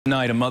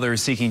Tonight, a mother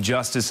is seeking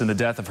justice in the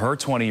death of her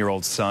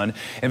 20-year-old son.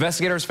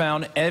 Investigators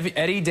found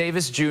Eddie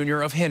Davis Jr.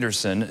 of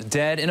Henderson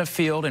dead in a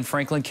field in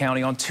Franklin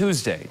County on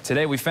Tuesday.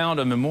 Today, we found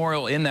a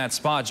memorial in that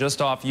spot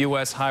just off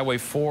U.S. Highway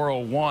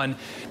 401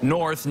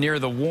 north near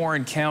the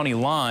Warren County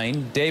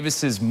line.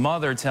 Davis's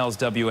mother tells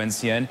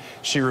WNCN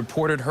she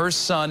reported her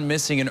son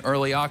missing in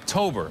early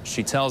October.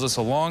 She tells us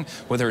along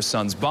with her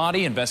son's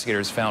body,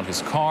 investigators found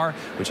his car,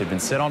 which had been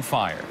set on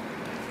fire.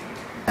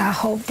 I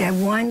hope that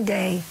one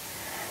day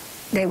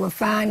they will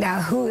find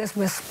out who is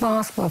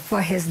responsible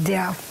for his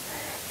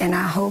death, and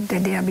I hope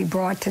that they'll be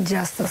brought to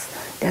justice.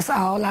 That's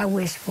all I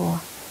wish for,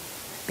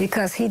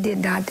 because he did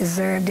not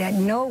deserve that.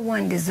 No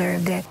one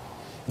deserved that.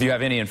 If you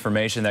have any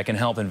information that can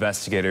help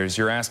investigators,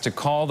 you're asked to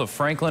call the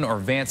Franklin or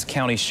Vance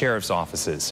County Sheriff's offices.